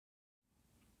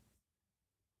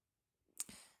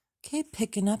Okay,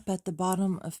 picking up at the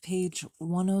bottom of page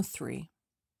 103.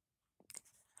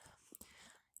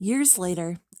 Years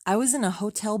later, I was in a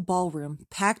hotel ballroom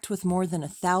packed with more than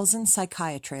 1,000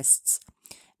 psychiatrists,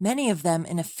 many of them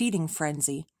in a feeding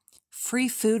frenzy. Free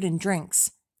food and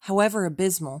drinks, however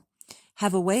abysmal,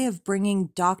 have a way of bringing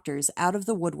doctors out of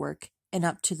the woodwork and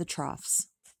up to the troughs.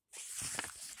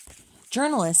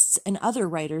 Journalists and other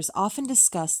writers often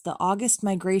discuss the August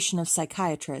migration of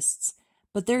psychiatrists,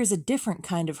 but there is a different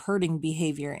kind of herding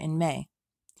behavior in May.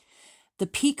 The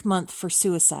peak month for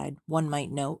suicide, one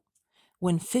might note,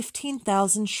 when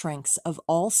 15,000 shrinks of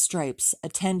all stripes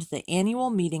attend the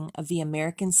annual meeting of the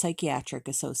American Psychiatric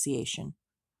Association.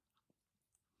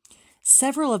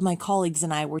 Several of my colleagues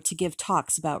and I were to give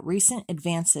talks about recent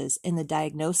advances in the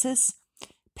diagnosis,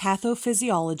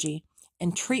 pathophysiology,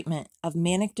 and treatment of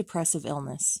manic depressive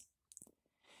illness.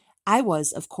 I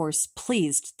was, of course,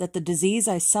 pleased that the disease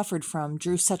I suffered from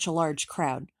drew such a large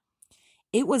crowd.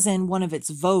 It was in one of its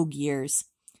vogue years,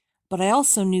 but I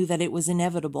also knew that it was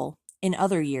inevitable, in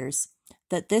other years,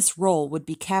 that this role would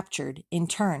be captured, in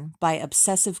turn, by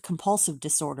obsessive-compulsive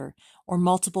disorder, or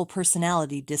multiple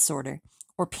personality disorder,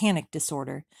 or panic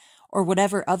disorder, or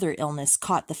whatever other illness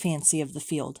caught the fancy of the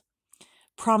field.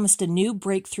 Promised a new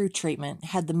breakthrough treatment,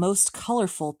 had the most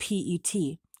colorful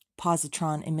PET,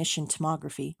 positron emission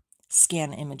tomography,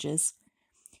 scan images,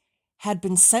 had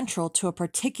been central to a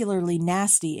particularly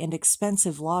nasty and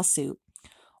expensive lawsuit,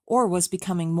 or was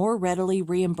becoming more readily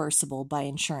reimbursable by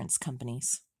insurance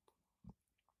companies.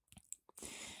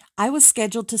 I was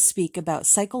scheduled to speak about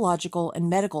psychological and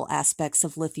medical aspects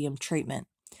of lithium treatment.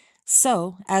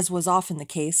 So, as was often the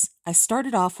case, I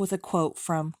started off with a quote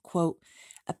from, quote,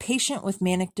 a patient with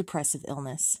manic depressive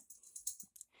illness.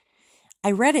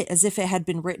 I read it as if it had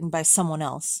been written by someone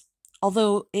else,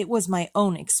 although it was my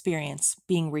own experience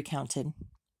being recounted.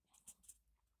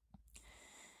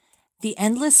 The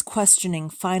endless questioning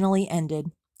finally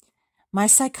ended. My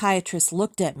psychiatrist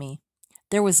looked at me.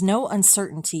 There was no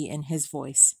uncertainty in his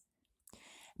voice.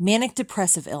 Manic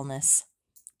depressive illness.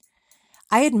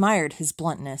 I admired his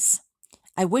bluntness.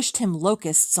 I wished him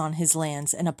locusts on his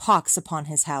lands and a pox upon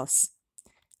his house.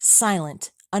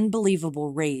 Silent,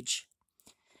 unbelievable rage.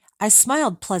 I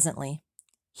smiled pleasantly.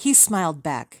 He smiled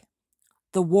back.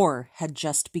 The war had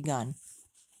just begun.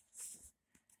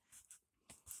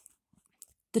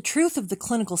 The truth of the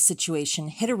clinical situation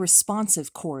hit a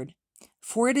responsive chord,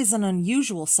 for it is an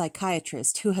unusual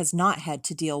psychiatrist who has not had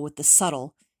to deal with the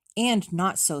subtle, and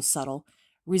not so subtle,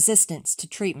 resistance to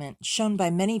treatment shown by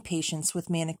many patients with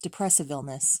manic depressive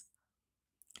illness.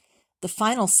 The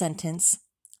final sentence,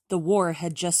 the war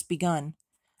had just begun,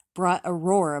 brought a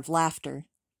roar of laughter.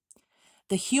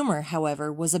 The humor,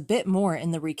 however, was a bit more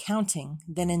in the recounting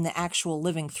than in the actual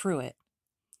living through it.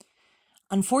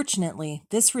 Unfortunately,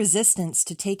 this resistance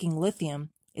to taking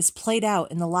lithium is played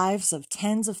out in the lives of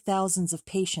tens of thousands of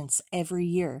patients every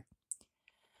year.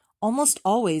 Almost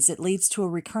always it leads to a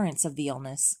recurrence of the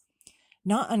illness.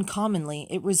 Not uncommonly,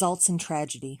 it results in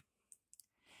tragedy.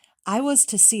 I was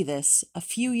to see this a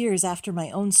few years after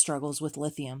my own struggles with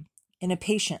lithium in a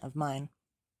patient of mine.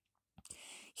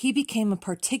 He became a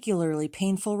particularly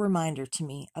painful reminder to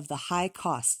me of the high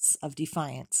costs of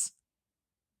defiance.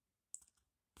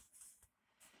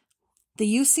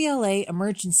 The UCLA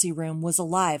emergency room was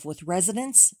alive with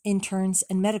residents, interns,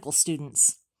 and medical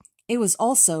students. It was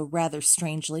also, rather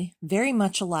strangely, very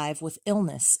much alive with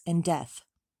illness and death.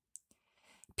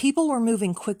 People were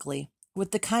moving quickly,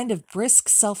 with the kind of brisk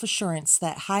self-assurance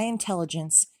that high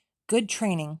intelligence, good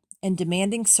training, and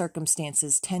demanding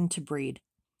circumstances tend to breed.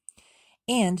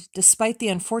 And, despite the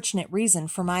unfortunate reason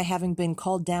for my having been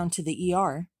called down to the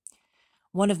ER,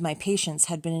 one of my patients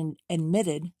had been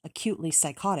admitted acutely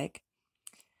psychotic,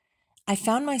 I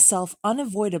found myself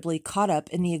unavoidably caught up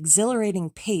in the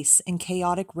exhilarating pace and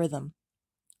chaotic rhythm.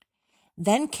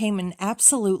 Then came an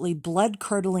absolutely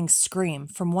blood-curdling scream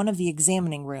from one of the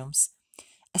examining rooms,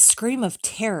 a scream of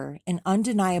terror and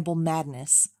undeniable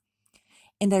madness.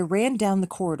 And I ran down the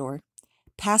corridor,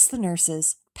 past the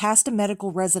nurses, past a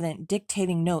medical resident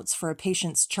dictating notes for a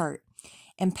patient's chart,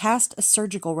 and past a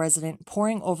surgical resident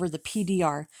poring over the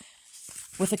PDR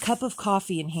with a cup of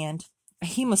coffee in hand, a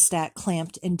hemostat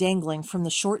clamped and dangling from the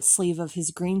short sleeve of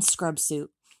his green scrub suit,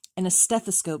 and a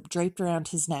stethoscope draped around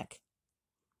his neck.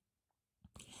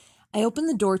 I opened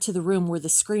the door to the room where the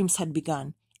screams had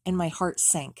begun, and my heart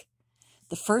sank.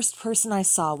 The first person I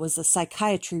saw was a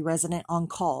psychiatry resident on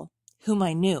call, whom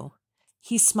I knew.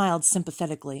 He smiled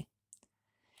sympathetically.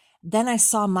 Then I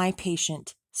saw my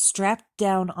patient, strapped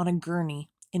down on a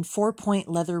gurney in 4-point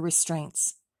leather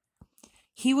restraints.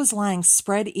 He was lying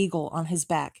spread eagle on his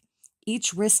back,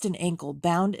 each wrist and ankle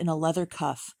bound in a leather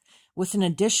cuff, with an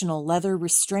additional leather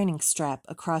restraining strap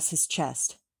across his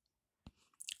chest.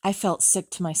 I felt sick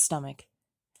to my stomach.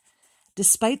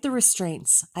 Despite the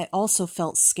restraints, I also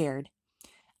felt scared.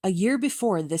 A year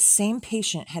before, this same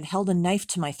patient had held a knife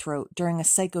to my throat during a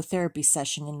psychotherapy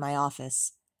session in my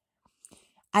office.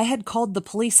 I had called the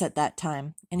police at that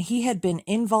time, and he had been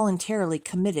involuntarily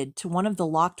committed to one of the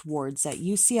locked wards at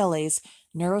UCLA's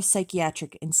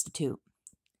Neuropsychiatric Institute.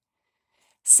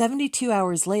 72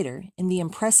 hours later, in the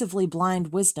impressively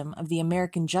blind wisdom of the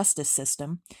American justice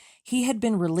system, he had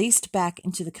been released back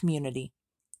into the community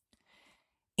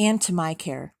and to my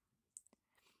care.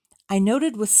 I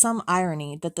noted with some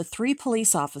irony that the 3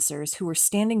 police officers who were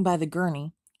standing by the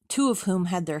gurney, 2 of whom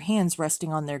had their hands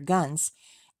resting on their guns,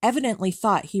 evidently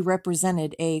thought he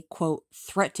represented a, quote,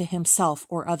 threat to himself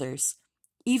or others,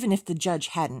 even if the judge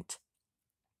hadn't.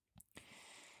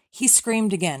 He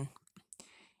screamed again.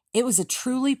 It was a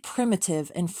truly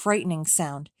primitive and frightening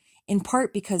sound, in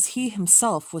part because he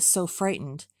himself was so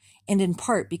frightened, and in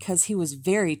part because he was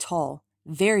very tall,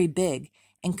 very big,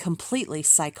 and completely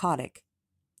psychotic.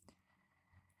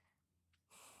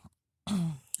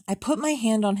 I put my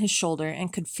hand on his shoulder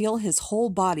and could feel his whole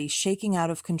body shaking out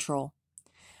of control.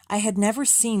 I had never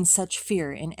seen such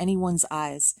fear in anyone's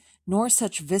eyes, nor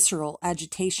such visceral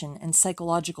agitation and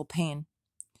psychological pain.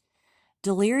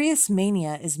 Delirious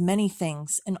mania is many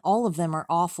things, and all of them are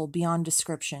awful beyond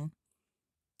description.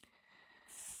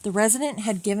 The resident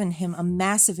had given him a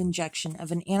massive injection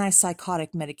of an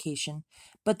antipsychotic medication,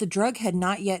 but the drug had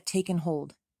not yet taken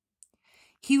hold.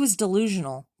 He was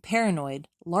delusional, paranoid,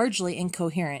 largely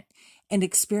incoherent, and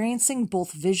experiencing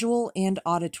both visual and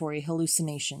auditory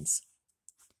hallucinations.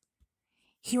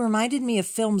 He reminded me of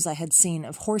films I had seen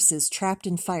of horses trapped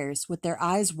in fires with their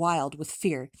eyes wild with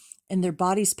fear and their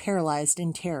bodies paralyzed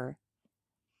in terror.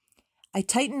 I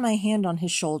tightened my hand on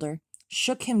his shoulder,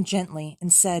 shook him gently,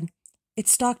 and said,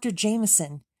 "It's Dr.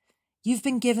 Jamison. You've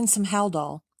been given some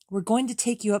Haldol. We're going to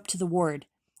take you up to the ward.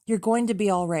 You're going to be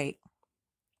all right."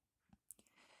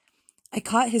 I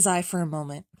caught his eye for a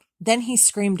moment. Then he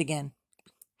screamed again.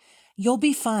 "You'll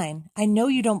be fine. I know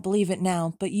you don't believe it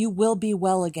now, but you will be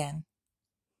well again."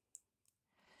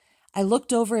 I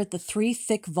looked over at the 3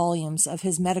 thick volumes of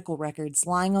his medical records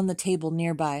lying on the table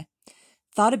nearby,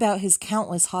 thought about his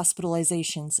countless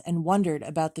hospitalizations, and wondered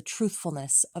about the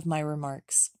truthfulness of my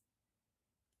remarks.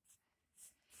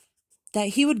 That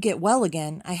he would get well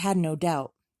again, I had no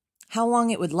doubt. How long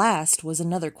it would last was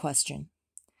another question.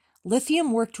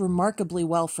 Lithium worked remarkably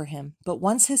well for him, but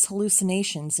once his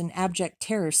hallucinations and abject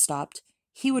terror stopped,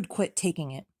 he would quit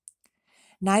taking it.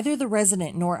 Neither the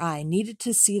resident nor I needed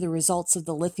to see the results of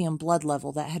the lithium blood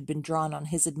level that had been drawn on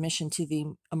his admission to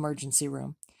the emergency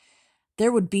room.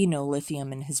 There would be no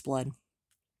lithium in his blood.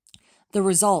 The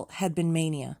result had been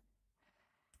mania.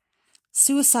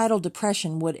 Suicidal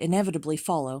depression would inevitably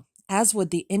follow, as would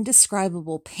the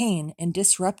indescribable pain and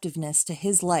disruptiveness to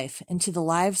his life and to the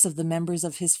lives of the members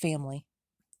of his family.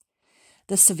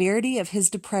 The severity of his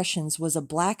depressions was a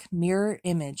black mirror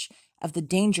image of the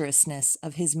dangerousness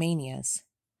of his manias.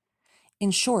 In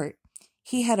short,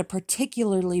 he had a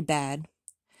particularly bad,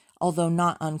 although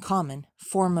not uncommon,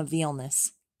 form of the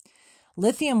illness.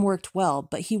 Lithium worked well,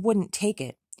 but he wouldn't take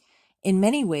it. In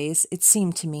many ways, it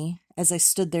seemed to me, as I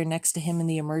stood there next to him in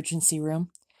the emergency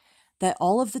room, that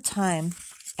all of the time,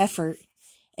 effort,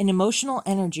 and emotional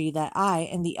energy that I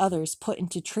and the others put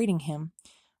into treating him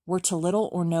were to little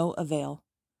or no avail.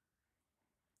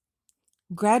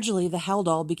 Gradually, the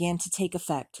Haldol began to take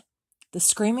effect. The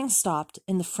screaming stopped,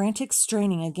 and the frantic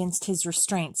straining against his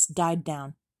restraints died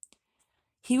down.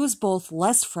 He was both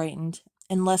less frightened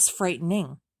and less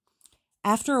frightening.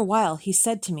 After a while, he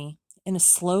said to me, in a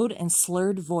slowed and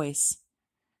slurred voice,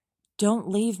 "Don't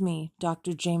leave me,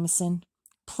 Dr. Jamison.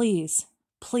 Please,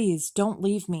 please, don't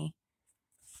leave me."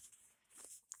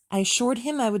 I assured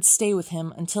him I would stay with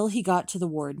him until he got to the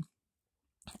ward.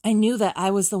 I knew that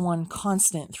I was the one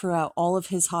constant throughout all of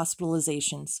his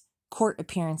hospitalizations, court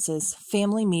appearances,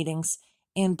 family meetings,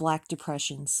 and black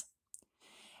depressions.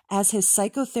 As his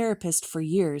psychotherapist for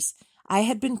years, I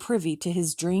had been privy to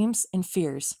his dreams and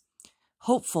fears,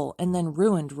 hopeful and then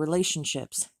ruined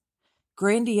relationships,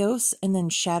 grandiose and then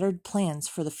shattered plans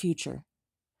for the future.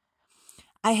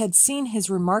 I had seen his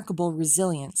remarkable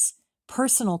resilience,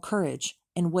 personal courage,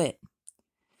 and wit.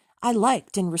 I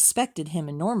liked and respected him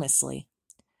enormously.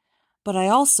 But I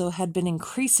also had been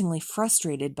increasingly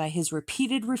frustrated by his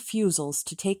repeated refusals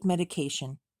to take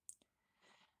medication.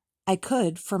 I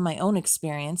could, from my own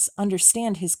experience,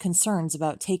 understand his concerns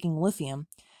about taking lithium,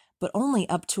 but only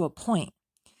up to a point,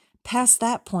 Past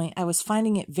that point, I was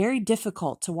finding it very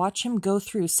difficult to watch him go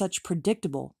through such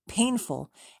predictable,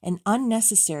 painful, and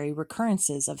unnecessary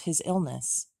recurrences of his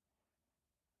illness.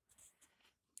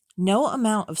 No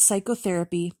amount of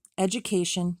psychotherapy,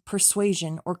 education,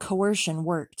 persuasion, or coercion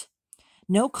worked.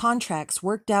 No contracts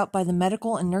worked out by the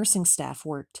medical and nursing staff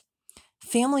worked.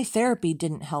 Family therapy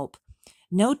didn't help.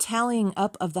 No tallying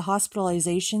up of the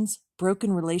hospitalizations,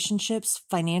 broken relationships,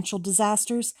 financial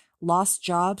disasters, lost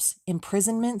jobs,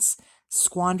 imprisonments,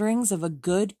 squanderings of a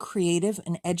good, creative,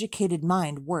 and educated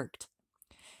mind worked.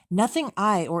 Nothing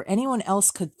I or anyone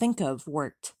else could think of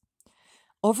worked.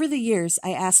 Over the years,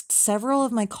 I asked several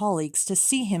of my colleagues to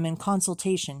see him in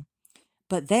consultation,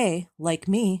 but they, like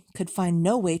me, could find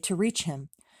no way to reach him,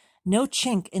 no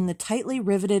chink in the tightly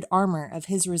riveted armor of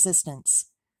his resistance.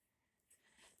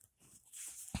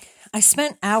 I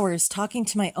spent hours talking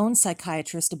to my own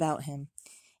psychiatrist about him,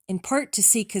 in part to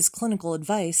seek his clinical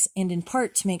advice, and in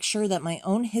part to make sure that my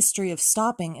own history of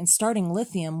stopping and starting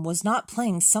lithium was not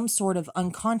playing some sort of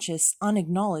unconscious,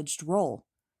 unacknowledged role.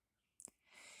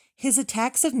 His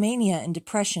attacks of mania and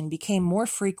depression became more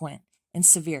frequent and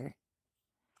severe.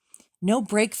 No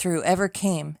breakthrough ever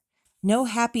came. No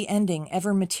happy ending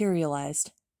ever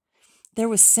materialized. There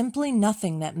was simply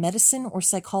nothing that medicine or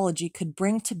psychology could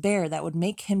bring to bear that would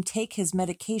make him take his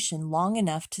medication long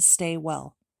enough to stay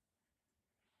well.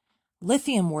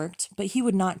 Lithium worked, but he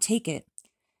would not take it.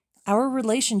 Our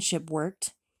relationship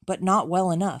worked, but not well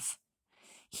enough.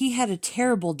 He had a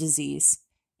terrible disease,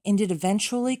 and it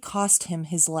eventually cost him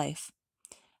his life,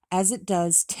 as it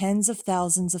does tens of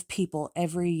thousands of people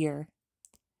every year.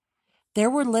 There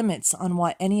were limits on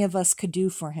what any of us could do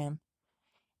for him,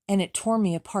 and it tore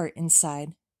me apart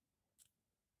inside.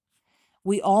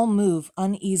 We all move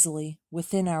uneasily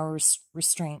within our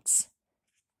restraints.